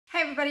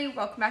everybody,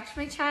 welcome back to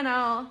my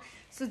channel.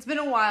 So it's been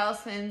a while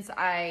since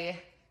I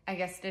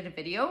guess did a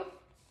video.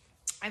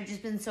 I've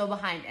just been so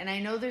behind and I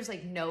know there's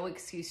like no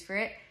excuse for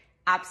it,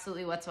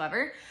 absolutely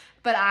whatsoever,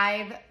 but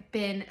I've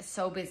been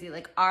so busy.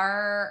 Like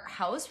our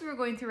house, we were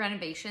going through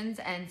renovations,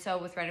 and so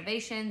with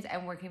renovations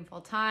and working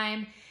full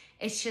time,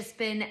 it's just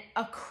been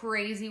a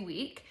crazy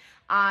week.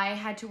 I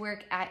had to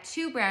work at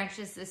 2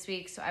 branches this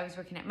week. So I was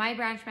working at my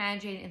branch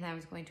managing and then I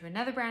was going to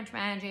another branch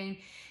managing,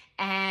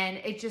 and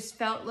it just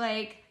felt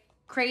like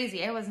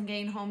crazy. I wasn't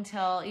getting home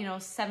till,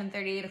 7:30,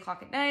 8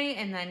 o'clock at night.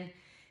 And then it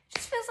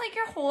just feels like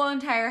your whole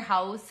entire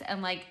house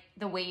and like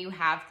the way you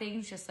have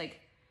things just like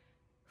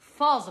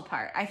falls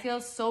apart. I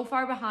feel so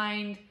far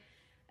behind.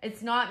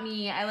 It's not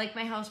me. I like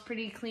my house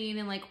pretty clean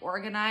and like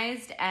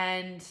organized,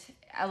 and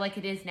I like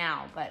it is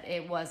now, but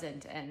it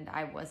wasn't, and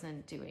I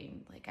wasn't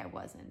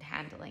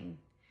handling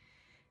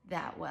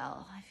that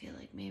well. I feel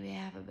like maybe I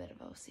have a bit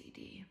of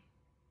OCD.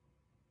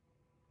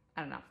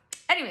 I don't know.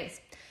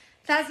 Anyways,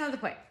 that's not the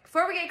point.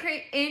 Before we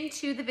get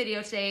into the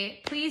video today,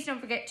 please don't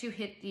forget to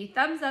hit the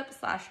thumbs up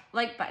 /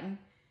 like button.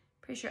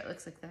 Pretty sure it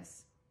looks like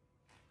this.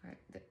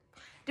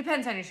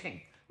 Depends on your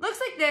screen. Looks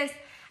like this.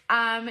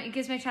 It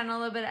gives my channel a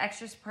little bit of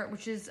extra support,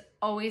 which is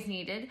always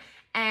needed.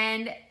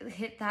 And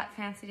hit that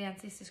fancy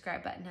dancy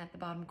subscribe button at the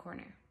bottom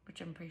corner, which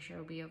I'm pretty sure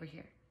will be over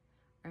here.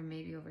 Or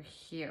maybe over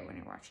here when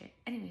you're watching.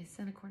 Anyways,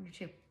 in the corner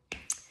too.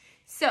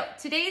 So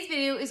today's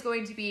video is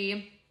going to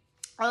be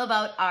all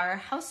about our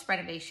house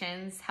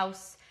renovations,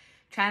 house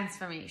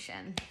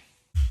transformation.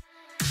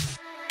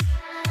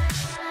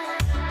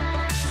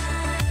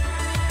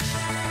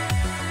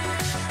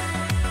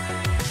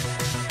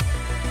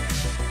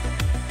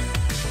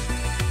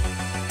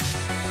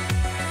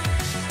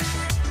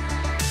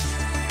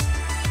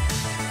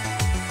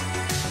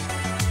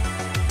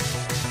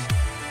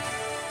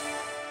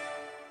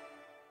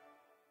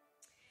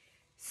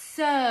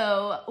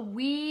 So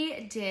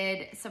we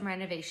did some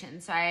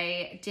renovations. So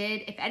I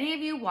did, if any of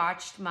you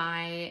watched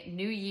my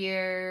New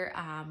Year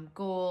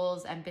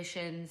goals,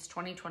 ambitions,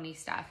 2020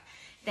 stuff,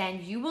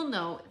 then you will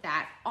know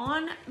that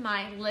on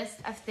my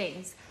list of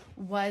things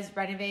was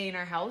renovating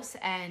our house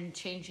and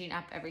changing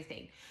up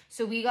everything.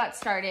 So we got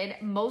started.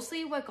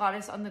 Mostly what got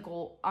us on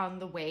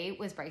the way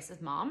was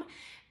Bryce's mom,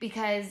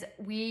 because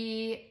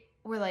we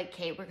were like,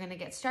 okay, we're gonna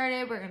get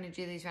started. We're gonna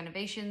do these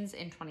renovations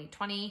in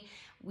 2020.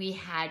 We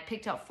had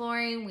picked out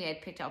flooring, we had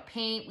picked out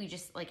paint, we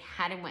just like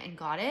hadn't went and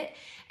got it.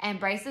 And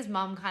Bryce's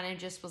mom kind of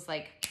just was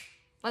like,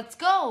 let's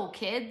go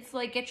kids,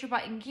 like get your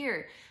butt in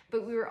gear.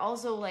 But we were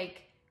also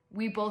like,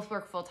 we both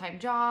work full-time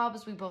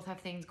jobs, we both have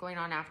things going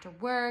on after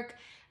work,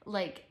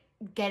 like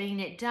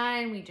getting it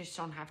done, we just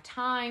don't have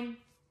time.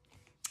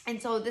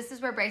 And so this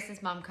is where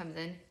Bryce's mom comes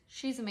in.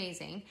 She's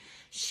amazing.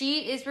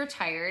 She is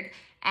retired,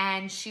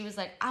 and she was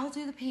like, I'll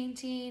do the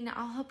painting,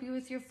 I'll help you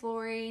with your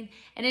flooring.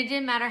 And it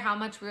didn't matter how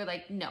much we were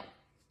like, no,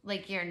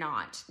 like you're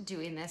not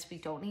doing this. We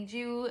don't need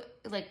you.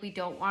 Like we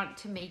don't want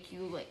to make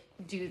you like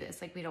do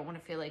this. Like we don't want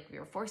to feel like we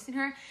were forcing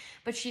her.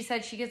 But she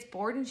said she gets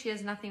bored and she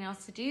has nothing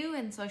else to do,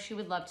 and so she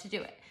would love to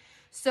do it.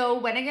 So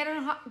when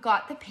I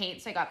got the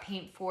paint, so I got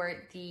paint for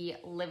the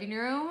living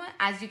room.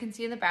 As you can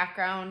see in the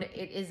background,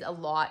 it is a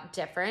lot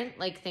different.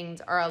 Like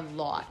things are a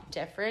lot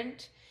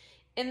different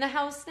in the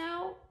house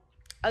now.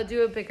 I'll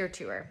do a bigger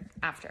tour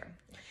after.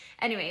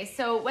 Anyway,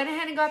 so went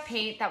ahead and got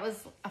paint. That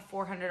was a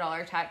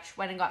 $400 touch.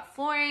 Went and got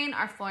flooring.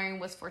 Our flooring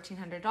was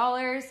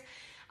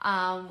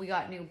 $1,400. We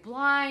got new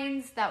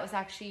blinds. That was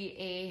actually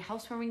a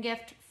housewarming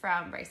gift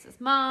from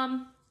Bryce's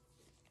mom.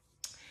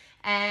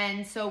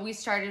 And so we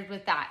started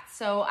with that.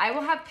 So I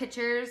will have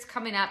pictures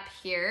coming up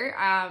here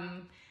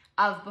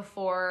of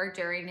before,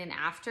 during, and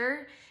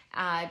after,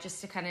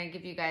 just to kind of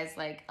give you guys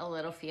like a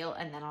little feel,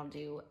 and then I'll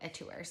do a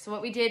tour. So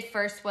what we did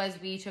first was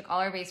we took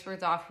all our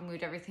baseboards off, we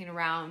moved everything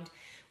around.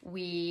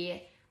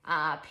 We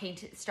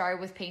started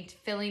with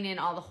filling in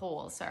all the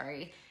holes,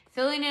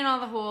 filling in all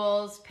the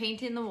holes,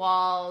 painting the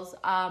walls.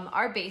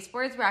 Our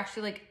baseboards were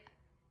actually like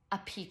a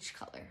peach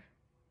color.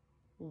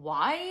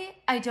 Why?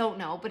 I don't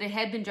know, but it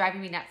had been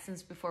driving me nuts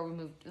since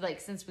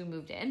we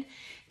moved in,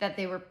 that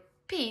they were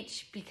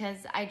peach,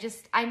 because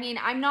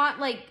I'm not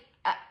like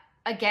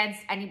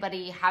against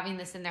anybody having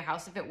this in their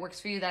house. If it works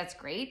for you, that's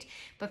great.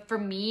 But for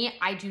me,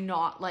 I do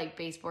not like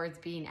baseboards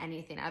being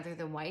anything other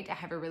than white. I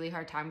have a really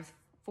hard time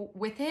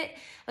with it.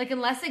 Like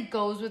unless it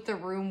goes with the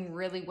room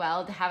really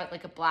well to have it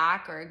like a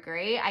black or a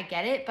gray, I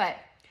get it, but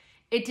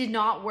it did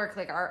not work.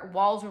 Like our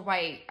walls were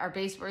white, our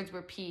baseboards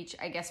were peach.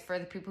 I guess for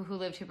the people who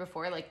lived here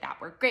before, like that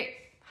worked great.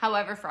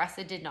 However, for us,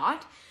 it did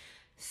not.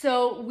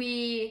 So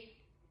we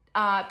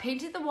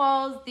painted the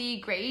walls the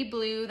gray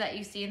blue that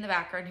you see in the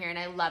background here, and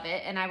I love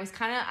it. And I was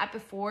kind of,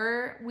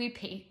 before we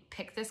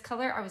picked this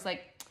color, I was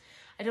like,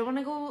 I don't want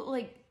to go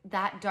like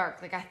that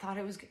dark. Like I thought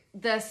it was,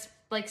 this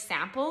like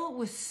sample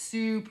was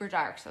super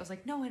dark. So I was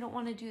like, no, I don't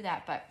want to do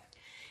that. But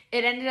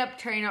it ended up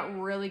turning out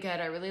really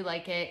good. I really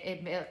like it.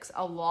 It looks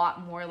a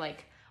lot more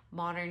like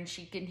modern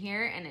chic in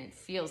here, and it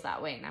feels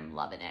that way, and I'm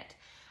loving it.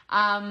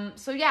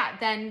 So yeah,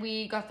 then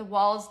we got the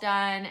walls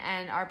done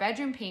and our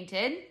bedroom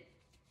painted.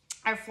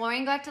 our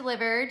flooring got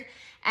delivered.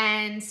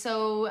 And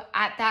so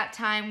at that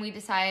time we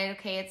decided,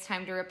 okay, it's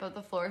time to rip up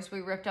the floors.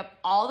 We ripped up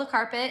all the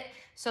carpet.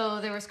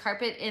 So there was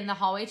carpet in the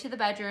hallway to the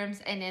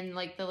bedrooms and in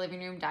like the living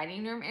room,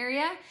 dining room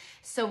area.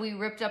 So we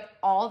ripped up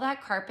all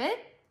that carpet.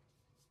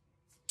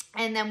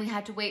 And then we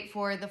had to wait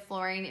for the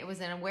flooring. It was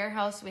in a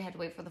warehouse, so we had to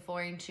wait for the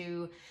flooring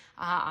to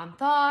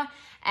thaw.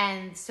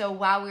 And so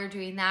while we were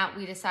doing that,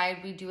 we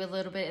decided we'd do a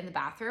little bit in the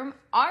bathroom.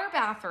 Our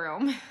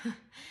bathroom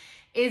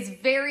is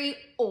very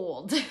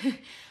old.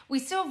 We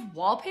still have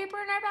wallpaper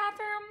in our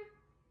bathroom.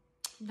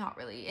 Not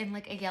really, in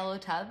like a yellow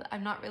tub.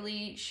 I'm not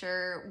really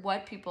sure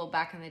what people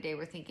back in the day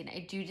were thinking. I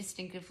do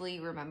distinctively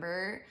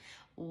remember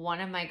one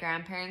of my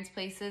grandparents'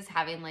 places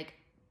having like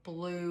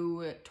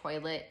blue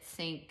toilet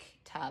sink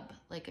tub,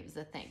 like it was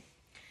a thing.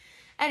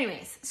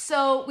 Anyways,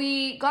 so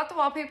we got the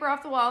wallpaper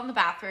off the wall in the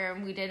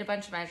bathroom. We did a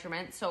bunch of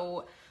measurements.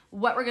 So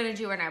what we're gonna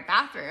do in our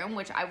bathroom,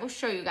 which I will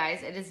show you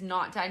guys, it is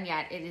not done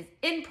yet, it is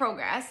in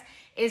progress,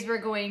 is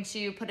we're going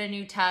to put a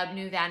new tub,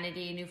 new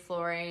vanity, new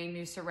flooring,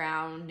 new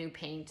surround, new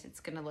paint. It's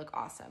gonna look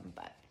awesome,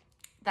 but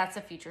that's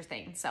a future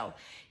thing. So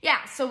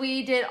yeah, so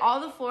we did all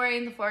the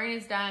flooring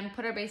is done,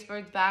 put our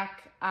baseboards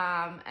back,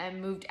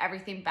 and moved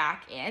everything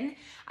back in.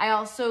 I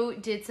also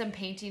did some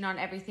painting on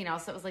everything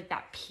else that was like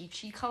that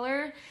peachy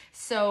color.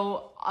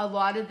 So a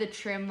lot of the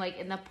trim, like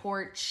in the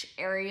porch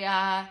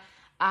area,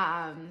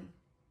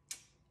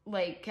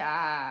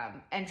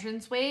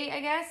 entranceway, I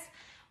guess,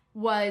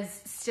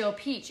 was still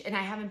peach. And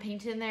I haven't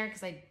painted in there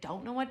because I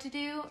don't know what to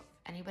do.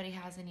 Anybody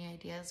has any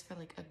ideas for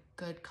like a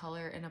good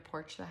color in a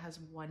porch that has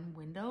one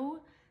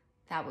window?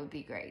 That would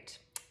be great.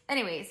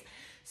 Anyways,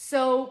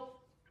 so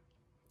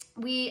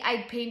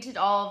I painted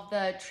all of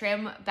the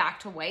trim back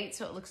to white,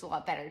 so it looks a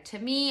lot better to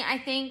me, I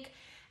think.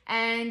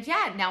 And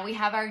yeah, now we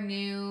have our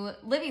new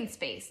living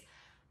space.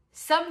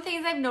 Some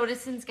things I've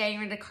noticed since getting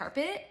rid of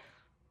carpet,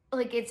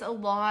 like it's a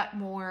lot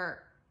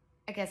more,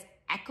 I guess,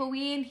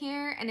 echoey in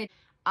here. And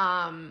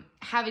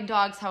having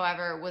dogs,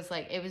 however, was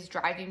like, it was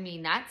driving me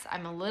nuts.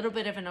 I'm a little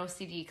bit of an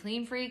OCD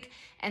clean freak,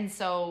 and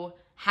so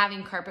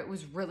having carpet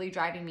was really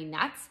driving me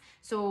nuts.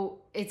 So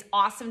it's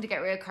awesome to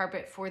get rid of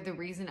carpet for the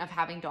reason of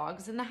having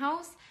dogs in the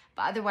house,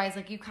 but otherwise,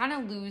 like, you kind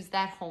of lose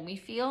that homey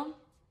feel.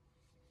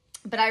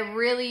 But I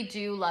really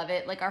do love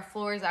it. Like, our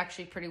floor is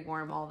actually pretty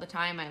warm all the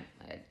time.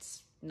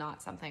 It's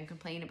not something I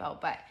complain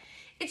about, but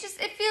it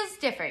feels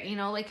different, you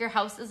know, like your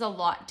house is a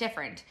lot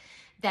different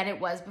than it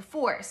was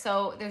before.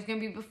 So there's gonna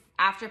be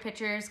after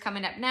pictures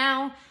coming up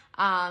now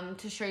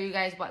to show you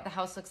guys what the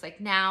house looks like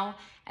now.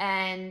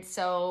 And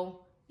so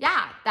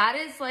yeah, that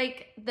is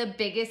like the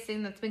biggest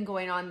thing that's been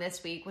going on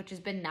this week, which has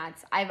been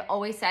nuts. I've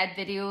always said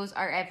videos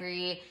are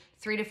every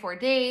 3 to 4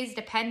 days,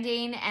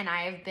 depending, and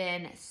I have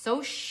been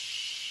so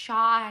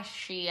shy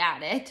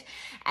at it,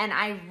 and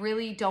I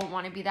really don't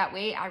want to be that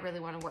way. I really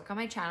want to work on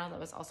my channel. That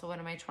was also one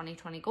of my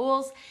 2020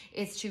 goals,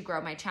 is to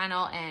grow my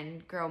channel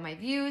and grow my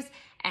views.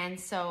 And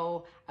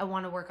so I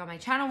want to work on my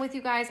channel with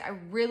you guys. I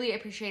really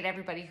appreciate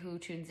everybody who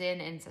tunes in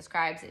and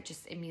subscribes.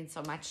 It means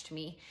so much to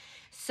me.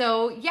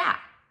 So yeah,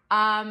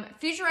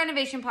 future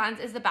renovation plans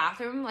is the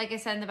bathroom. Like I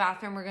said, in the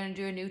bathroom, we're going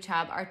to do a new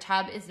tub. Our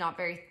tub is not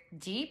very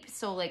deep,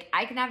 so like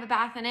I can have a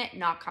bath in it,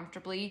 not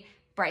comfortably.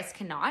 Bryce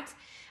cannot.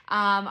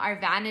 Our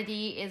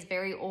vanity is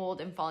very old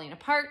and falling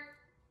apart,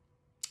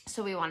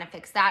 so we want to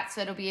fix that.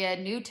 So it'll be a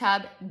new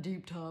tub,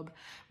 deep tub.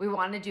 We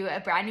want to do a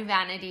brand new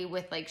vanity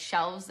with like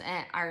shelves,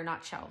 or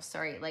not shelves,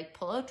 sorry, like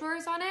pull-out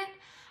drawers on it.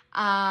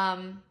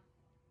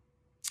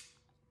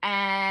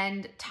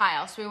 And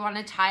tile. So we want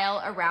to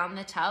tile around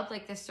the tub,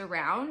 like the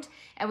surround,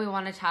 and we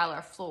want to tile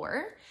our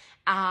floor.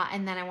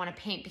 And then I want to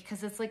paint,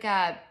 because it's like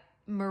a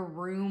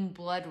maroon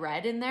blood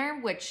red in there,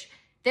 which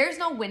there's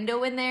no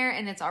window in there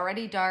and it's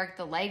already dark.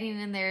 The lighting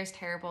in there is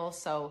terrible.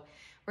 So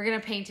we're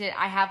going to paint it.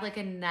 I have like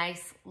a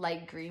nice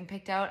light green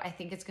picked out. I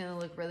think it's going to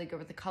look really good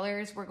with the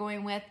colors we're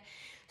going with.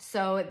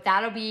 So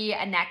that'll be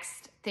a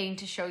next thing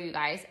to show you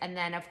guys. And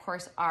then of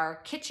course our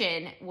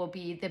kitchen will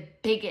be the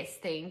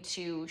biggest thing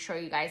to show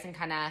you guys and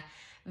kind of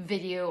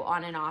video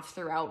on and off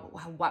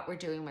throughout what we're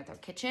doing with our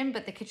kitchen.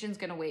 But the kitchen's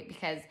going to wait,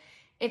 because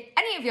if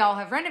any of y'all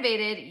have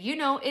renovated, you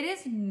know it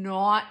is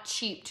not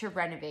cheap to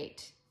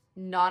renovate.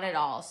 Not at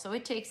all. So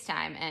it takes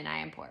time, and I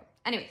am poor.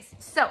 Anyways,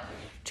 so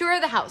tour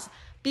of the house.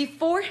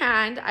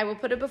 Beforehand, I will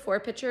put a before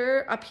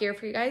picture up here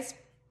for you guys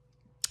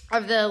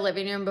of the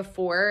living room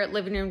before,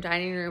 living room,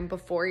 dining room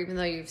before, even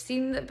though you've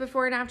seen the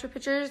before and after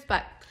pictures,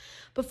 but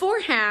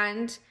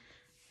beforehand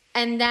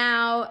and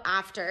now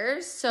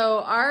after.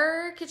 So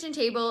our kitchen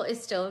table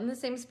is still in the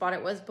same spot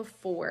it was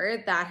before.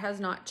 That has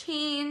not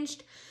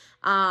changed.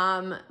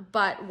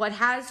 But what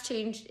has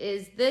changed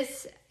is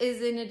this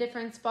is in a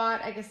different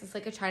spot. I guess it's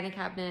like a china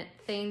cabinet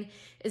thing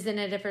is in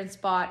a different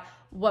spot.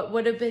 What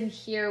would have been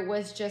here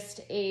was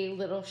just a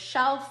little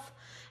shelf,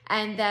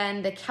 and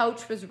then the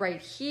couch was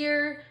right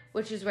here,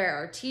 which is where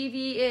our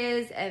TV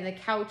is, and the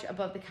couch,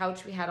 above the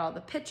couch, we had all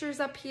the pictures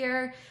up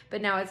here,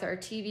 but now it's our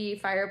TV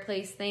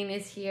fireplace thing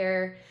is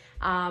here.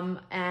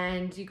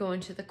 And you go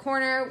into the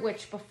corner,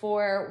 which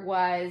before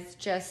was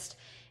just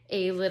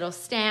a little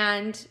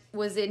stand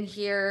was in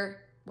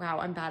here, wow,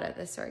 I'm bad at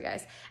this, sorry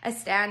guys. A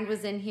stand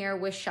was in here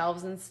with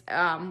shelves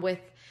and with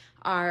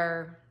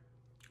our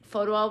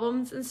photo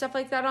albums and stuff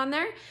like that on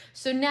there.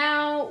 So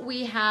now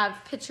we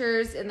have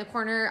pictures in the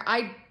corner.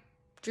 I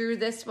drew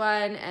this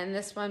one, and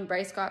this one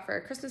Bryce got for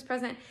a Christmas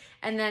present.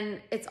 And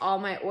then it's all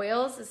my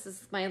oils. This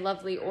is my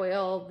lovely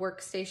oil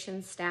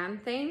workstation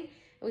stand thing.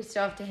 We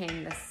still have to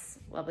hang this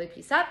lovely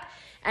piece up.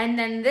 And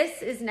then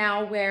this is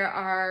now where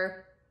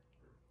our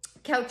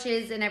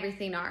couches and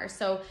everything are.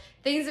 So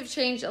things have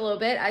changed a little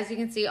bit. As you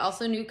can see,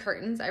 also new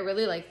curtains. I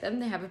really like them.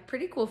 They have a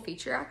pretty cool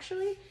feature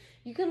actually.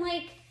 You can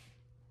like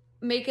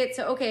make it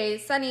so, okay,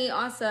 sunny,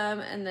 awesome,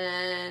 and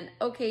then,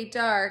 okay,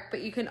 dark,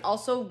 but you can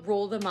also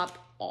roll them up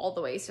all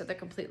the way so they're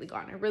completely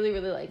gone. I really,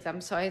 really like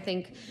them. So I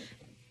think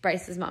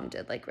Bryce's mom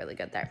did like really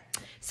good there.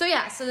 So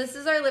yeah, so this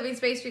is our living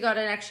space. We got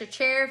an extra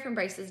chair from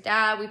Bryce's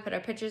dad. We put our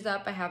pictures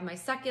up. I have my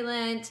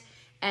succulent,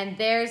 and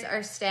there's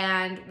our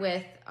stand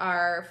with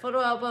our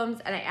photo albums,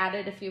 and I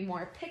added a few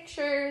more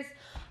pictures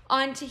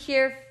onto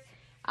here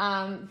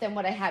than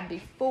what I had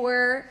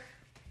before.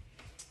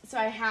 So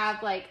I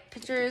have like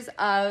pictures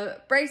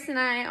of Bryce and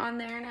I on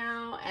there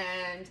now,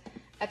 and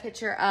a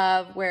picture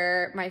of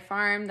where my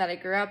farm that I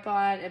grew up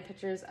on, and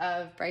pictures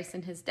of Bryce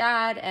and his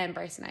dad, and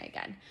Bryce and I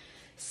again.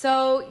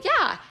 So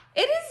yeah,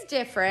 it is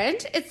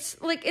different.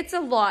 It's like, it's a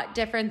lot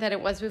different than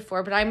it was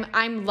before, but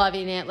I'm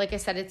loving it. Like I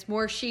said, it's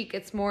more chic,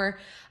 it's more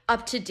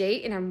up to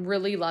date, and I'm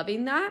really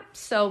loving that.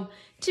 So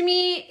to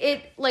me,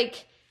 it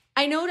like,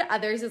 I know to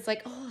others, it's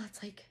like, oh,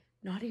 it's like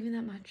not even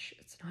that much.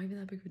 It's not even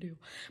that big of a deal.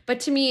 But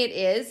to me, it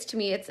is. To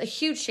me, it's a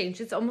huge change.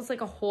 It's almost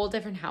like a whole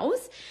different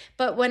house.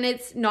 But when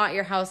it's not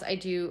your house, I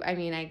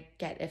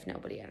get if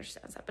nobody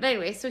understands that. But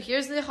anyway, so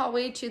here's the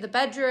hallway to the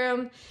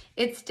bedroom.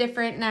 It's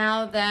different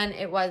now than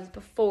it was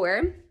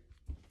before.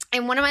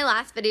 In one of my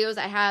last videos,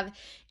 I have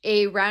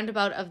a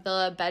roundabout of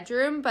the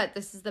bedroom, but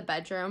this is the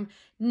bedroom.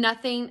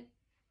 Nothing,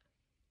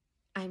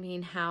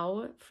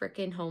 how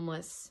freaking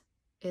homeless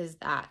is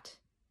that?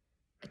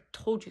 I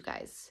told you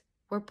guys,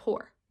 we're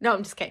poor. No,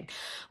 I'm just kidding.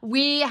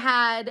 We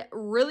had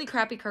really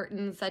crappy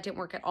curtains that didn't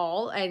work at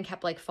all and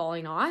kept like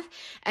falling off.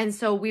 And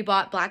so we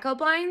bought blackout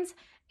blinds,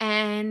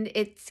 and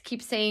it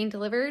keeps saying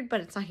delivered, but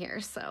it's not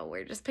here. So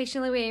we're just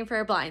patiently waiting for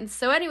our blinds.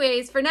 So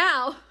anyways, for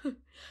now,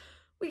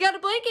 we got a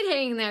blanket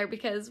hanging there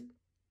because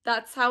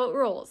that's how it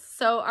rolls.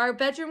 So our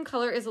bedroom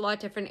color is a lot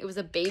different. It was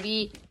a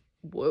baby,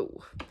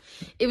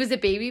 it was a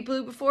baby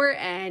blue before,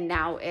 and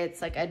now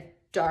it's like a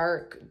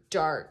dark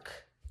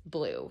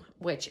blue,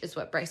 which is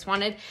what Bryce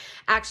wanted.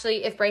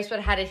 Actually, if Bryce would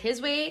have had it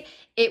his way,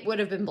 it would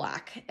have been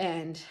black,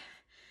 and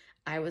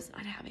I was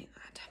not having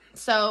that.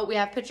 So we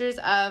have pictures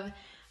of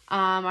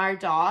our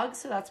dog.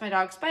 So that's my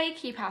dog Spike.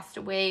 He passed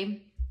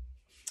away.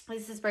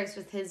 This is Bryce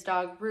with his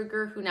dog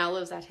Ruger, who now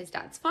lives at his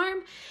dad's farm.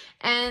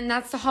 And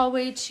that's the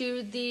hallway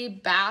to the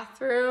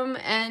bathroom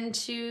and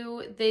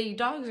to the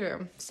dog's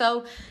room.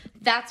 So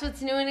that's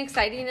what's new and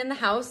exciting in the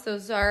house.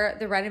 Those are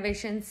the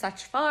renovations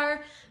such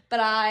far, but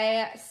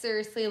I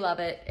seriously love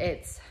it.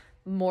 It's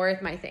more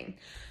of my thing.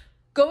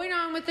 Going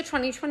on with the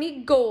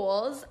 2020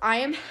 goals, I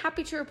am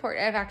happy to report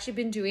I've actually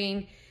been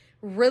doing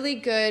really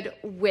good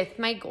with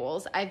my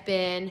goals. I've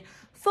been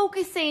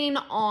focusing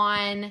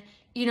on,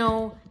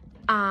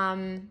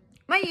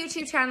 my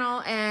YouTube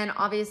channel, and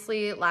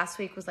obviously last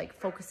week was like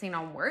focusing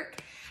on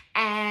work,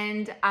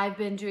 and I've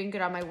been doing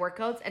good on my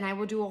workouts, and I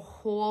will do a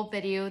whole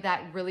video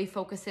that really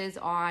focuses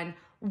on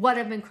what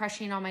I've been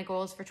crushing on my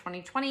goals for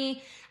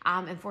 2020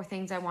 and for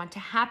things I want to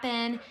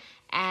happen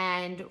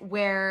and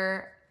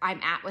where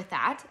I'm at with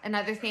that.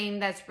 Another thing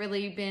that's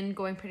really been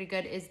going pretty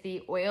good is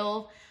the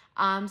oil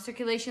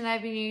circulation that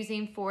I've been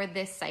using for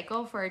this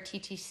cycle for our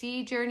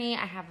TTC journey.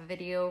 I have a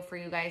video for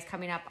you guys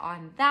coming up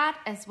on that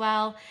as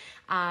well.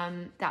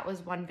 That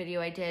was one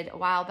video I did a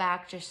while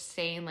back, just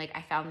saying like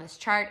I found this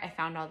chart, I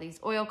found all these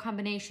oil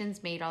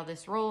combinations, made all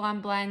this roll-on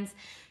blends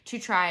to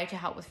try to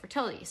help with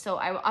fertility. So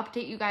I will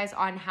update you guys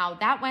on how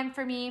that went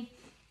for me.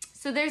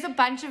 So there's a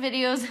bunch of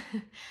videos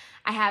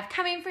I have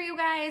coming for you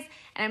guys,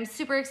 and I'm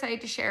super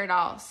excited to share it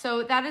all.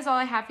 So that is all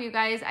I have for you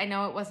guys. I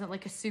know it wasn't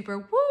like a super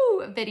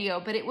woo video,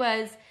 but it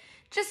was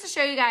just to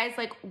show you guys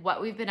like what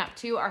we've been up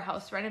to, our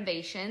house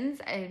renovations.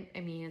 I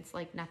mean, it's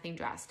like nothing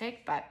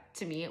drastic, but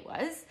to me it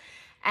was.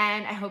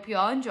 And I hope you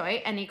all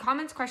enjoy. Any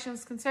comments,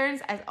 questions,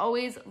 concerns, as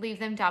always, leave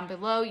them down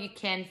below. You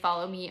can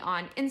follow me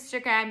on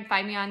Instagram,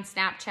 find me on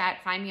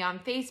Snapchat, find me on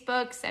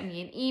Facebook, send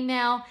me an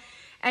email,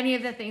 any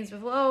of the things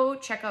below.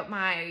 Check out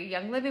my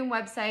Young Living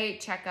website.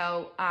 Check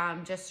out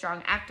Just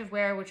Strong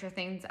Activewear, which are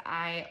things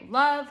I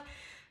love.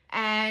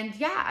 And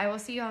yeah, I will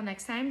see you all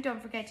next time.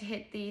 Don't forget to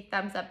hit the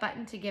thumbs up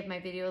button to give my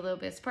video a little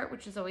bit of support,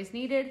 which is always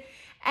needed.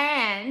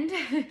 And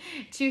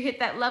to hit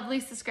that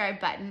lovely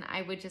subscribe button.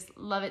 I would just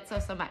love it so,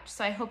 so much.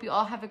 So I hope you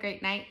all have a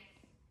great night.